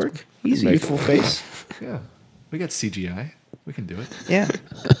make it work. He's a Make it youthful face. Yeah. We got CGI. We can do it. Yeah.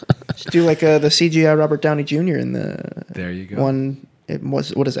 Just do like the CGI Robert Downey Jr. in the There you go. one. It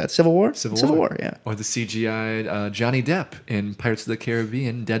was, what is that? Civil War. Civil War. Yeah. Or the CGI Johnny Depp in Pirates of the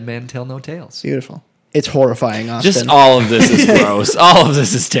Caribbean, Dead Man Tell No Tales. Beautiful. It's horrifying, Austin. Just all of this is gross. All of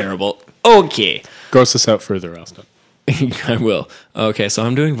this is terrible. Okay. Gross us out further, Austin. I will. Okay, so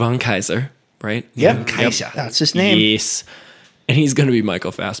I'm doing Von Kaiser, right? Yep. Kaiser. That's his name. Yes. And he's going to be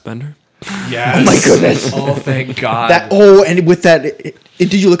Michael Fassbender. Yes. Oh my goodness. Oh, thank God. And with that,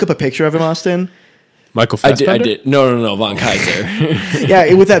 did you look up a picture of him, Austin? Michael I Fassbender? did. No, Von Kaiser.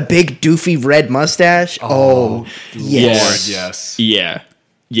 Yeah, with that big doofy red mustache. Oh, Yes. Lord, yes. Yeah.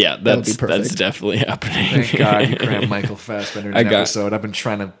 Yeah, would be that's perfect. definitely happening. Thank God you crammed Michael Fassbender in an I got- episode. I've been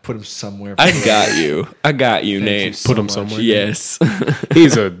trying to put him somewhere. I got you. Thank Nate. you so Put him much. somewhere. Yes.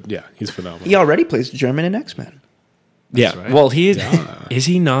 He's phenomenal. He already plays German in X-Men. Yeah. right. Well, is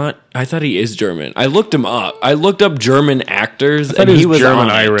he not? I thought he is German. I looked him up. I looked up German actors, I thought and he was German, on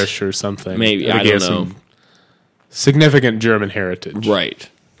it. Irish, or something. Maybe. think I he don't has know. some significant German heritage. Right.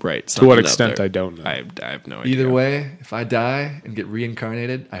 To what Something up extent, there. I don't know. I have no idea. Either way, if I die and get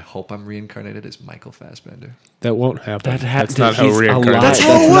reincarnated, I hope I'm reincarnated as Michael Fassbender. That won't happen. That That's not how he's reincarnation. alive. That's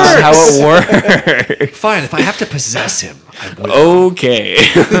how it Not how it works. Fine, if I have to possess him, I will. Okay.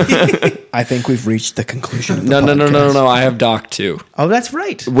 I think we've reached the conclusion of the No. podcast. I have Doc too, Oh, that's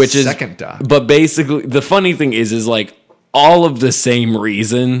right. which is Second Doc. But basically, the funny thing is like all of the same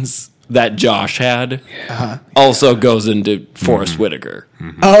reasons that Josh had also goes into Forrest Whitaker.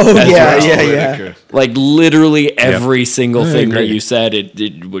 Oh, yeah. Whitaker. Like literally every single thing that agree. you said,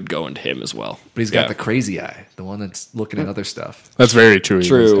 it would go into him as well. But he's got Yeah. the crazy eye, the one that's looking at other stuff. That's very true. He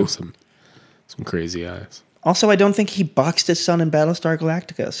True. does have some crazy eyes. Also, I don't think he boxed his son in Battlestar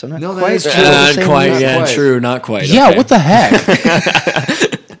Galactica, so not No, that quite is sure true. the Not same quite. reason. Yeah, quite. true. Not quite. Yeah, okay. what the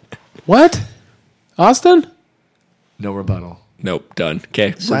heck? What? Austin? No rebuttal. Nope. Done.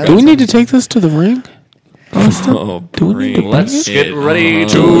 Okay. Silence. Do we need to take this to the ring? Austin? Oh, Do we need to brain. Let's bring get it? ready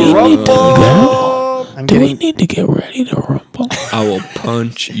to rumble. I'm Do we getting, need to get ready to rumble? I will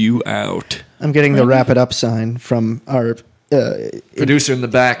punch you out. I'm getting the wrap it up sign from our Producer in the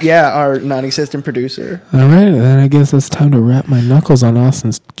back. our non-existent producer. All right, then I guess it's time to wrap my knuckles on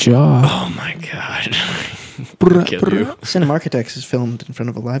Austin's jaw. Oh my god. I'll kill you. Cinema Architects is filmed in front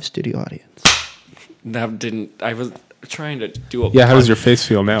of a live studio audience. That didn't. I was trying to do a. Yeah, how does your face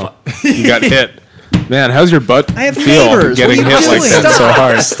feel now? You got hit. Man, how's your butt I have feel neighbors. getting What are hit you like doing? that so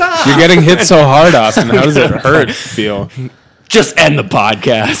hard? Stop. You're getting hit so hard, Austin. How does it hurt feel? Just end the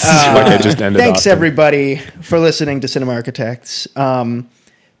podcast. Like I just ended Thanks Austin. everybody for listening to Cinema Architects.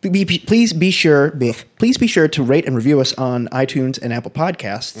 Please be sure to rate and review us on iTunes and Apple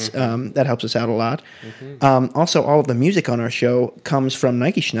Podcasts. That helps us out a lot. Also, all of the music on our show comes from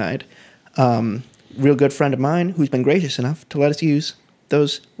Nike Schneid, real good friend of mine who's been gracious enough to let us use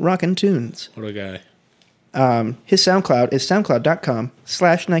those rockin' tunes. What a guy. His SoundCloud is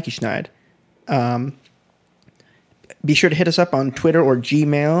soundcloud.com/Nike Schneid. Be sure to hit us up on Twitter or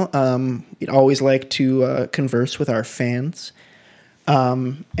Gmail. We'd always like to converse with our fans.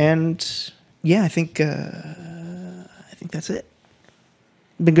 And yeah, I think that's it.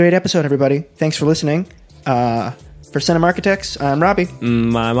 Been a great episode, everybody. Thanks for listening. For Cinema Architects, I'm Robbie.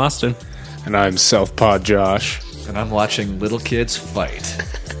 I'm Austin. And I'm Southpaw Josh. And I'm watching little kids fight.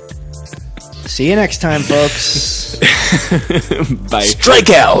 See you next time, folks. Bye. Strike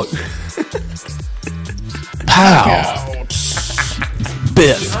out! Pow.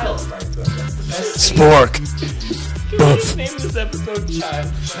 Biff. Spork. Buff.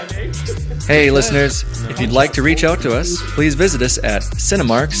 Hey, listeners, if you'd like to reach out to us, please visit us at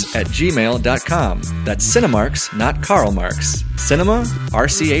cinemarks@gmail.com. That's Cinemarks, not Karl Marx. Cinema,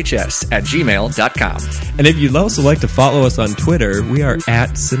 RCHS@gmail.com. And if you'd also like to follow us on Twitter, we are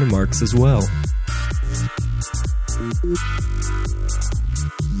at Cinemarks as well.